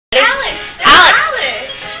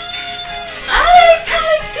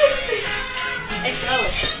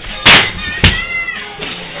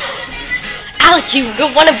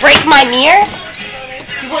want to break my mirror?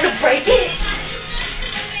 You want to break it?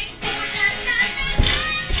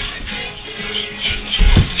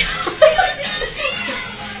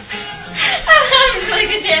 I'm really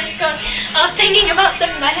good Jessica. I was thinking about the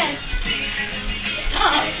man.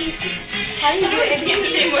 Oh, how do you do it? Give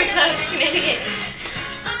me more time.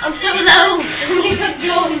 I'm so low. Somebody come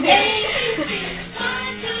join me.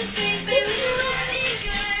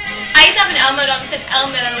 I used to have an Elmo dog that said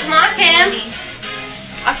Elmo. Come on, Cam.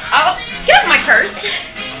 Oh, get off my purse.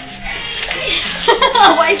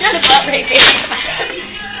 Why are you trying to butt break it?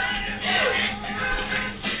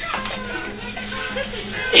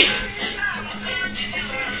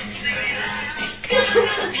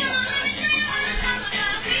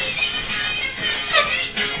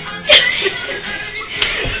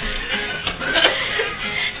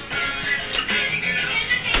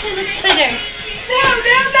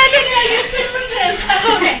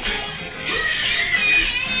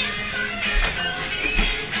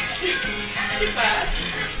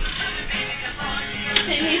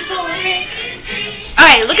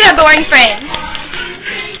 Alright, look at our boring friend.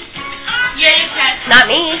 Yeah, you can. Not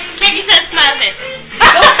me. Maybe you said smile this.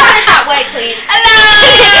 Don't turn it that way, please.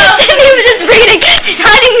 Hello! He was just reading. She's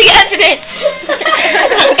hiding the evidence.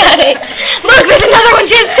 Got it. Look, there's another one.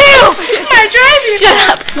 She has two. I'm driving. Shut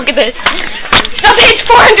up. Look at this. So page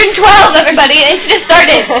 412, everybody. And she just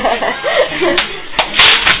started.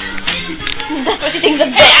 That's what she thinks of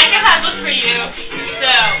Hey, I can have this for you. So,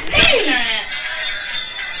 turn it.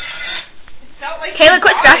 Kayla,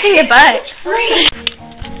 quit scratching your butt.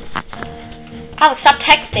 Oh, stop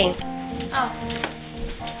texting. Oh.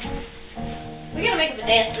 We gotta make up a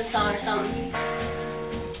dance to this song or something.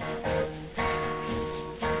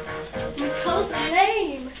 You're so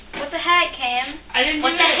lame. What the heck, Cam? I didn't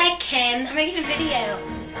What the heck, Cam? I'm making a video.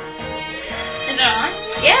 Is it on?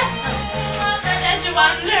 Yeah. As you're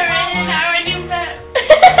wondering how are you met?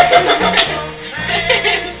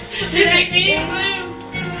 You make me blue.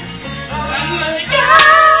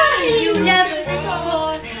 You never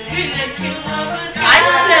thought I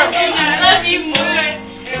love you more.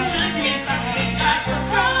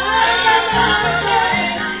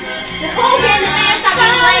 Nicole, get in the van, stop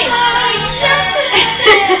being lame.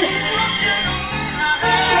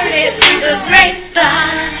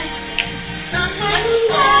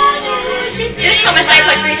 Just come and say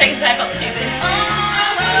like 3 seconds I felt stupid.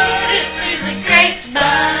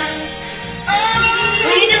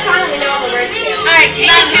 We need to finally know all the words too. Alright,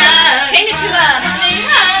 change it to change it to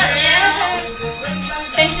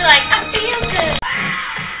like, I feel good.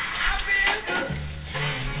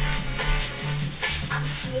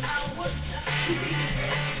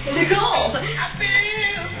 Nicole!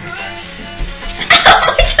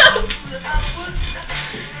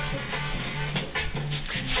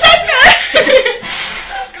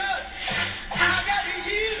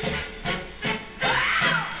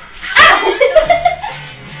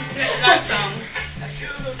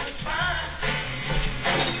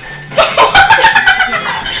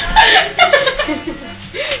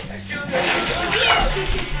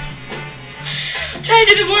 Try to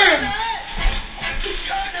do the worm.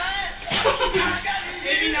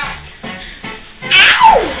 Maybe not.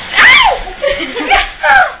 Ow! Ow!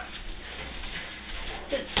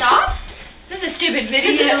 Did it stop? This is a stupid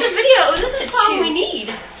video. This is a video. This is a song we need.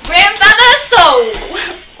 Grandfather soul.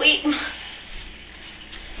 Wait.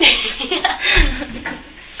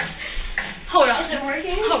 Hold on. Is it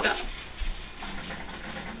working? Hold on.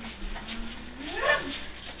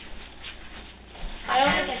 I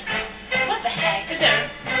don't think it's... What the heck? Is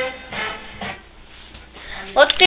there... Let's do